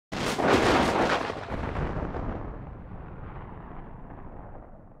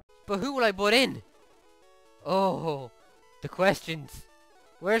But who will I put in? Oh, the questions.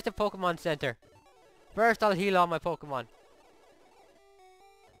 Where's the Pokemon Center? First, I'll heal all my Pokemon.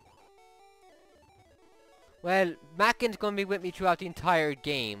 Well, Mackin's gonna be with me throughout the entire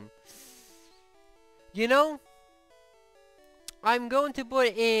game. You know, I'm going to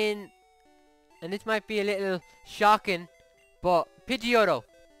put in, and this might be a little shocking, but Pidgeotto.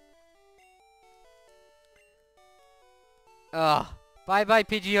 Bye-bye,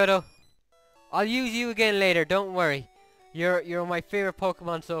 Pidgeotto. I'll use you again later, don't worry. You're my favorite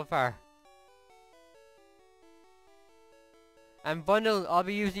Pokemon so far. And Bundle, I'll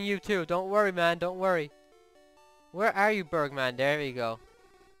be using you too. Don't worry, man, don't worry. Where are you, Bergman? There we go.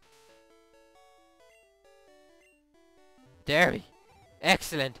 There we.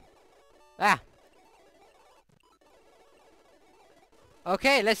 Excellent. Ah.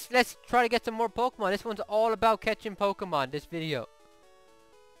 Okay, let's try to get some more Pokemon. This one's all about catching Pokemon, this video.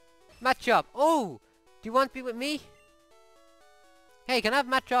 Matchup. Oh! Do you want to be with me? Hey, can I have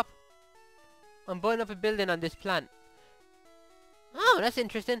matchup? I'm putting up a building on this plant. Oh, that's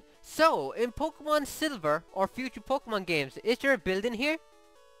interesting. So, in Pokemon Silver or future Pokemon games, is there a building here?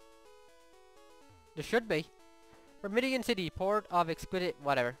 There should be. Vermilion City, port of exquisite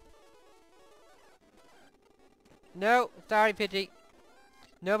whatever. No, sorry, Pidgey.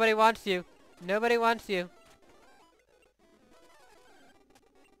 Nobody wants you. Nobody wants you.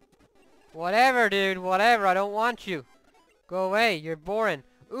 Whatever, dude. Whatever. I don't want you. Go away. You're boring.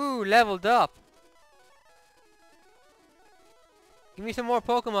 Ooh, leveled up. Give me some more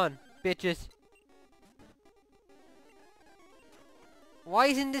Pokemon, bitches. Why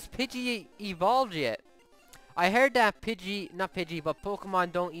isn't this Pidgey evolved yet? I heard that not Pidgey, but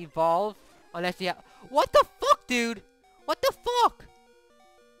Pokemon don't evolve unless you have... What the fuck, dude? What the fuck?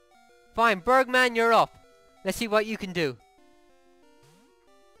 Fine, Bergman, you're up. Let's see what you can do.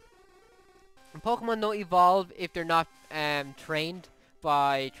 And Pokemon don't evolve if they're not trained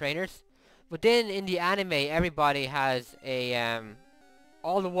by trainers. But then in the anime, everybody has a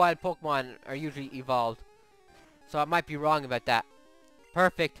all the wild Pokemon are usually evolved. So I might be wrong about that.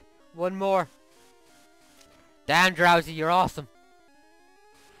 Perfect. One more. Damn, Drowsy, you're awesome.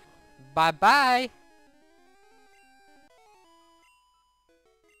 Bye-bye.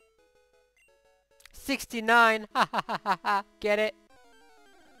 $69. Ha ha ha ha ha. Get it?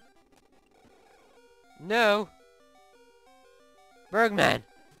 No. Bergman.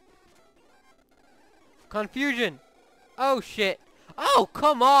 Confusion. Oh shit. Oh,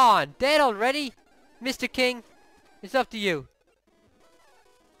 come on. Dead already? Mr. King, it's up to you.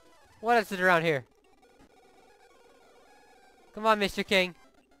 What else is around here? Come on, Mr. King.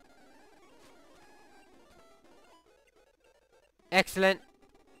 Excellent.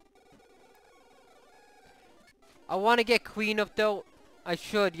 I want to get Queen up though. I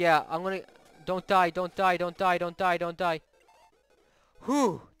should, yeah. I'm gonna... Don't die, don't die, don't die, don't die, don't die.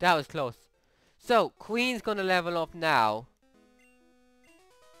 Whew, that was close. So, Queen's gonna level up now.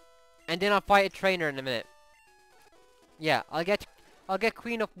 And then I'll fight a trainer in a minute. Yeah, I'll get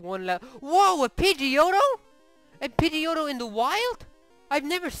Queen up one level. Whoa, a Pidgeotto? A Pidgeotto in the wild? I've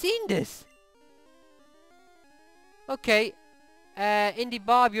never seen this. Okay. Indy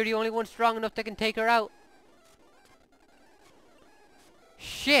Bob, you're the only one strong enough that can take her out.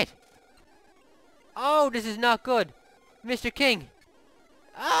 Shit. Oh, this is not good. Mr. King.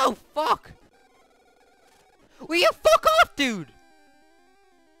 Oh, fuck. Will you fuck off, dude?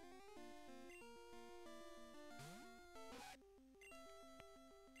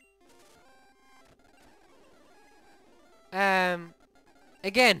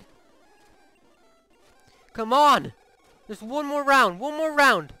 Again. Come on. Just one more round. One more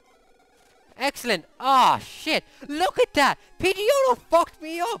round. Excellent. Ah, shit. Look at that. Pidgeotto fucked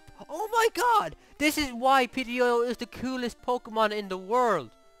me up. Oh my god. This is why Pidgeotto is the coolest Pokemon in the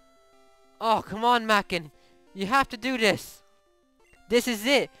world. Oh, come on, Mackin. You have to do this. This is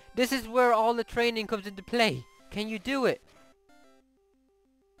it. This is where all the training comes into play. Can you do it?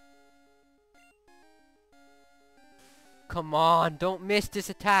 Come on, don't miss this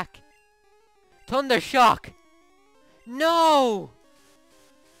attack. Thunder Shock. No!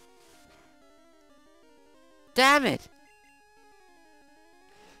 Damn it.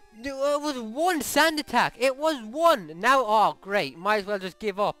 It was one sand attack. It was one. Now, oh, great. Might as well just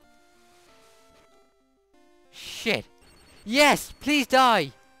give up. Shit. Yes, please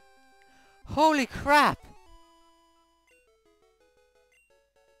die. Holy crap.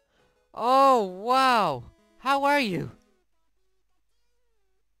 Oh, wow. How are you?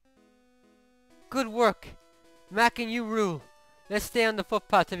 Good work. Mackin, you rule. Let's stay on the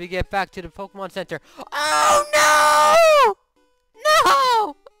footpath till we get back to the Pokemon Center. Oh, no!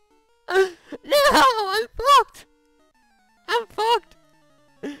 No! No, I'm fucked. I'm fucked.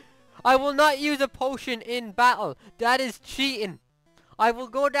 I will not use a potion in battle. That is cheating. I will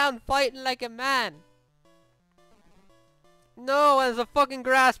go down fighting like a man. No, there's a fucking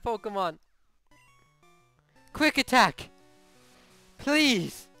grass Pokemon. Quick attack.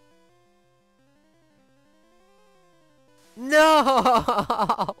 Please.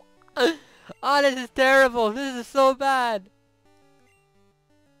 No. Oh, this is terrible. This is so bad.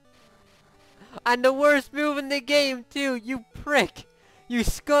 And the worst move in the game too, you prick. You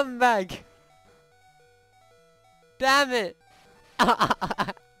scumbag. Damn it.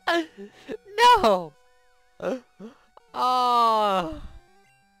 No. Oh.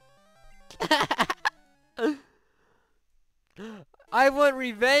 I want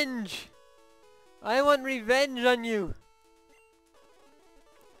revenge. I want revenge on you.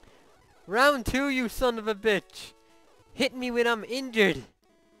 Round 2, you son of a bitch. Hit me when I'm injured.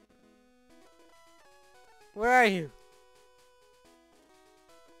 Where are you?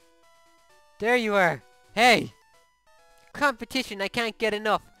 There you are. Hey. Competition, I can't get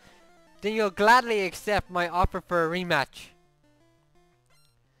enough. Then you'll gladly accept my offer for a rematch.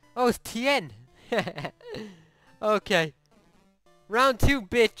 Oh, it's Tien. Okay. Round 2,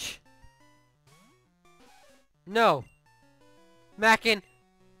 bitch. No. Mackin,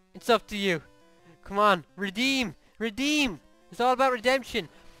 it's up to you. Come on, redeem. Redeem. It's all about redemption.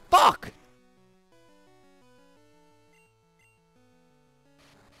 Fuck!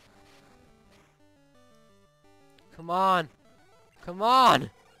 Come on. Come on.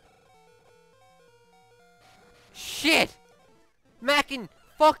 Shit! Mackin,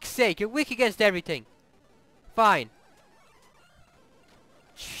 fuck's sake, you're weak against everything. Fine.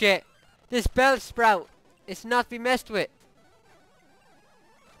 Shit. This Bellsprout is not to be messed with.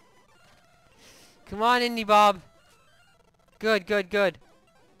 Come on, Indy Bob. Good, good, good.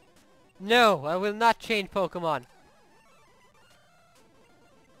 No, I will not change Pokemon.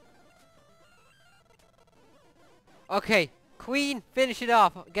 Okay, Queen, finish it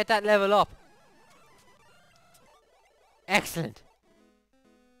off. Get that level up. Excellent.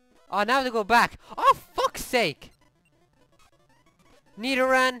 Oh, now to go back. Oh, fuck's sake.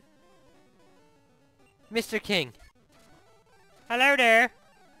 Nidoran. Mr. King. Hello there.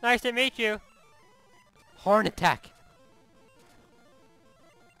 Nice to meet you. Horn attack.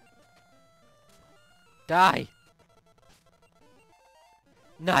 Die.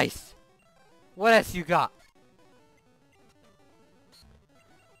 Nice. What else you got?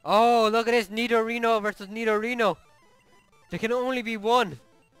 Oh, look at this. Nidorino versus Nidorino. There can only be one.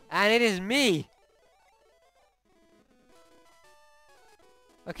 And it is me.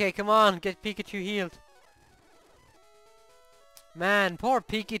 Okay, come on. Get Pikachu healed. Man, poor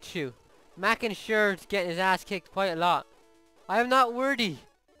Pikachu. Mackin sure's getting his ass kicked quite a lot. I am not worthy.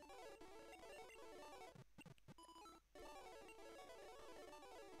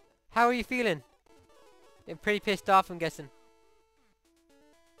 How are you feeling? You're pretty pissed off, I'm guessing.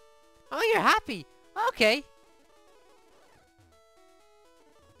 Oh, you're happy. Okay.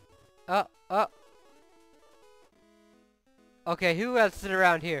 Okay, who else is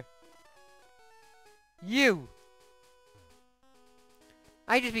around here? You.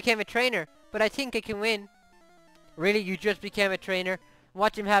 I just became a trainer, but I think I can win. Really? You just became a trainer?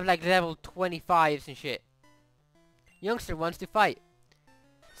 Watch him have like level 25s and shit. Youngster wants to fight.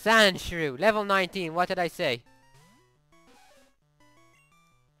 Sandshrew, level 19. What did I say?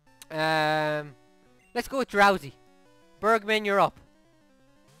 Let's go with Drowsy. Bergman, you're up.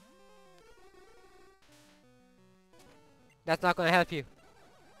 That's not gonna help you.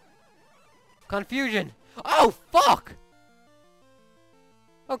 Confusion. Oh, fuck!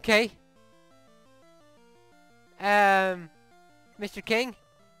 Okay. Mr. King?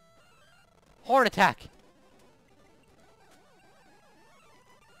 Horn attack.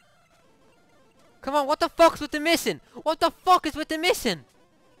 Come on, what the fuck's with the missing? What the fuck is with the missing?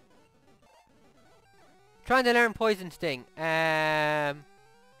 Trying to learn Poison Sting.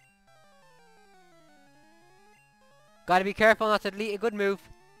 Gotta be careful not to delete a good move.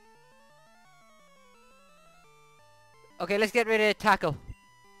 Okay, let's get rid of Tackle.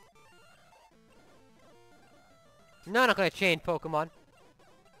 No, I'm not gonna change Pokemon.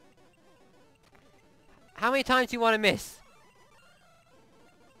 How many times do you want to miss?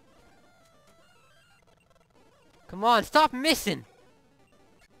 Come on, stop missing!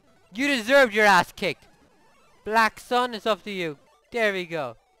 You deserved your ass kicked. Black Sun, it's up to you. There we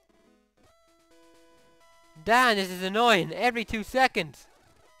go. Damn, this is annoying. Every 2 seconds.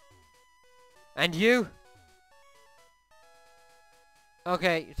 And you?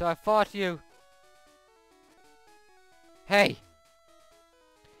 Okay, so I fought you. Hey.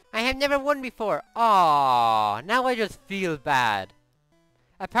 I I have never won before. Aww, now I just feel bad.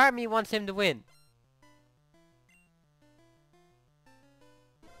 A part of me wants him to win.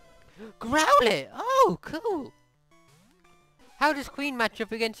 Growlithe! Oh, cool. How does Queen match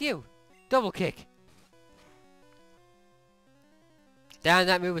up against you? Double kick. Damn,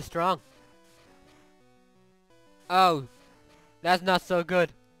 that move was strong. Oh, that's not so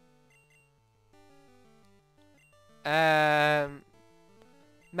good.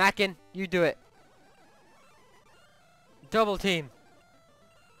 Mackin, you do it. Double team.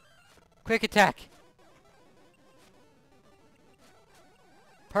 Quick attack.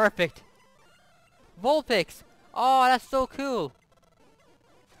 Perfect. Vulpix. Oh, that's so cool.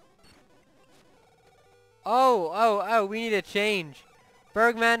 Oh, we need a change.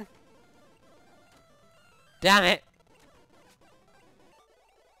 Bergman. Damn it.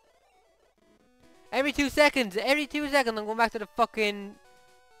 Every 2 seconds, I'm going back to the fucking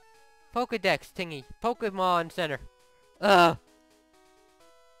Pokedex thingy. Pokemon Center. Ugh.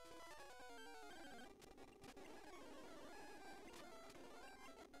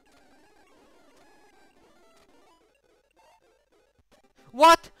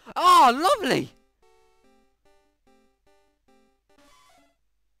 What? Oh, lovely!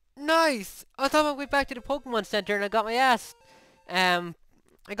 Nice! I thought I went back to the Pokemon Center and I got my ass. I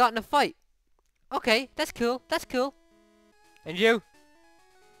got in a fight. Okay, that's cool. That's cool. And you?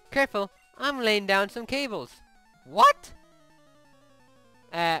 Careful, I'm laying down some cables. What?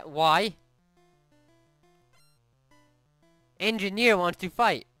 Why? Engineer wants to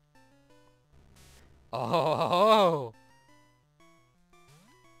fight. Oh.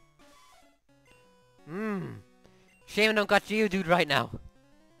 Shame I don't got you, dude, right now.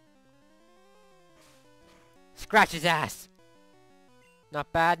 Scratch his ass.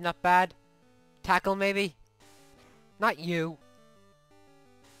 Not bad, not bad. Tackle, maybe? Not you.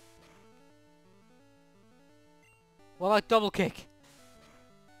 What about double kick?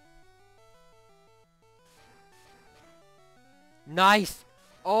 Nice.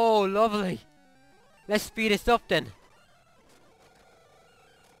 Oh, lovely. Let's speed this up then.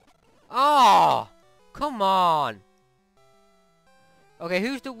 Oh, come on. Okay,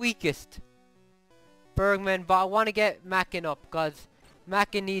 who's the weakest? Bergman, but I want to get Mackin up because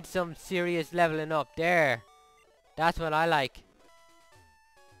Mackin needs some serious leveling up. There. That's what I like.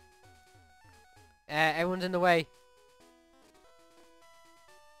 Everyone's in the way.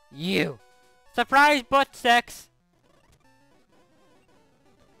 You. Surprise butt sex.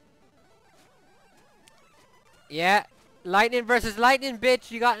 Yeah. Lightning versus lightning,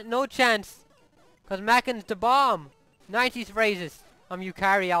 bitch. You got no chance. Because Mackin's the bomb. 90s phrases. You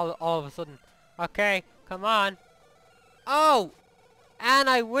carry all of a sudden. Okay, come on. Oh! And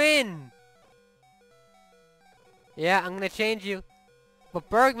I win! Yeah, I'm gonna change you. But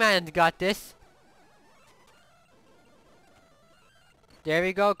Bergman's got this. There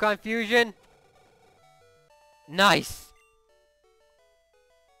we go, confusion. Nice!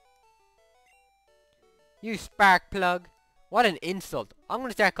 You spark plug. What an insult. I'm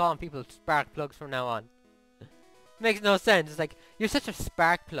gonna start calling people spark plugs from now on. Makes no sense. It's like, you're such a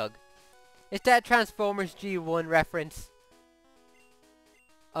spark plug. Is that Transformers G1 reference?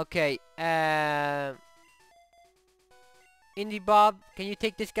 Okay, Indie Bob, can you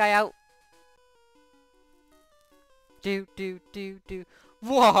take this guy out? Do.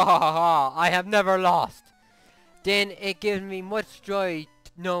 Whoa! I have never lost. Then it gives me much joy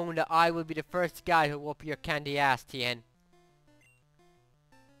knowing that I will be the first guy to whoop your candy ass, Tien.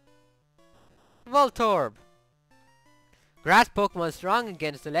 Voltorb. Grass Pokemon strong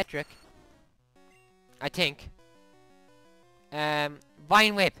against electric. I think.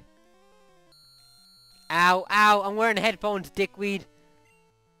 Vine Whip. Ow, ow, I'm wearing headphones, dickweed.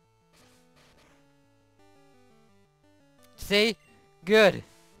 See? Good.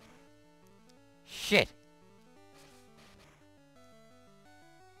 Shit.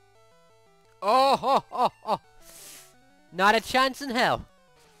 Oh. Not a chance in hell.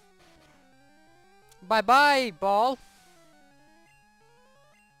 Bye-bye, ball.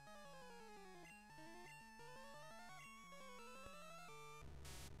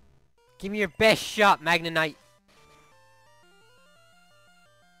 Give me your best shot, Magnanite.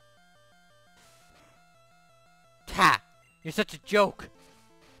 Ha! You're such a joke.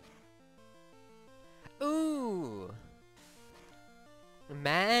 Ooh. A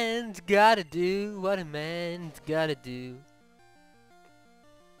man's gotta do what a man's gotta do.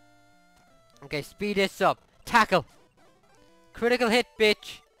 Okay, speed this up. Tackle. Critical hit,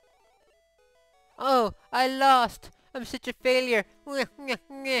 bitch. Oh, I lost. I'm such a failure. Okay,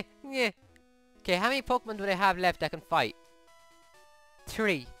 how many Pokemon do I have left that can fight?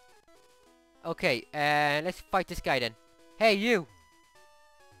 3. Okay, let's fight this guy then. Hey, you!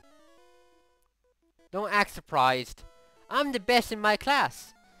 Don't act surprised. I'm the best in my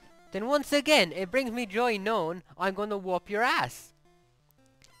class. Then once again, it brings me joy knowing I'm gonna whoop your ass.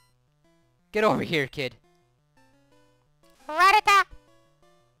 Get over here, kid. Ratata!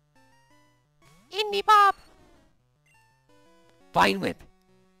 Indie Bob! Vine Whip!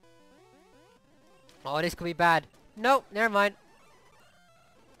 Oh, this could be bad. Nope, never mind.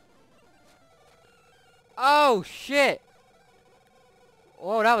 Oh, shit!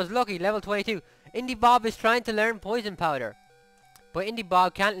 Oh, that was lucky. Level 22. Indie Bob is trying to learn Poison Powder. But Indie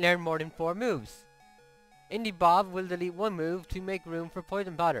Bob can't learn more than 4 moves. Indie Bob will delete 1 move to make room for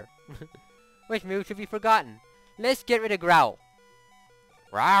Poison Powder. Which move should be forgotten? Let's get rid of Growl.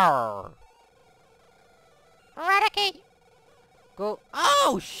 Rawr! Eradicate! Go.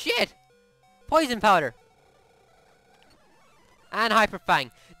 Oh, shit! Poison Powder! And Hyper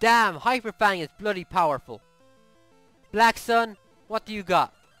Fang. Damn, Hyper Fang is bloody powerful. Black Sun, what do you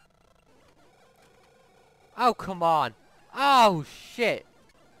got? Oh, come on. Oh, shit.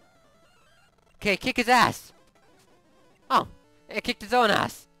 Okay, kick his ass. Oh, it kicked his own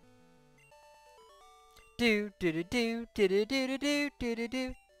ass. Do do do do do do do do do do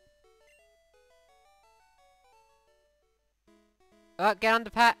do. Get on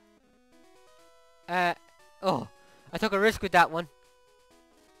the pat. Oh, I took a risk with that one.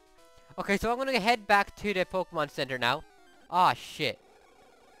 Okay, so I'm gonna head back to the Pokemon Center now. Ah, shit.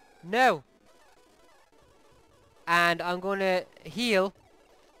 No. And I'm gonna heal.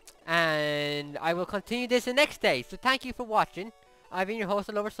 And I will continue this the next day. So thank you for watching. I've been your host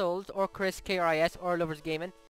of Lover Souls, or Chris, K-R-I-S, or AloversGaming.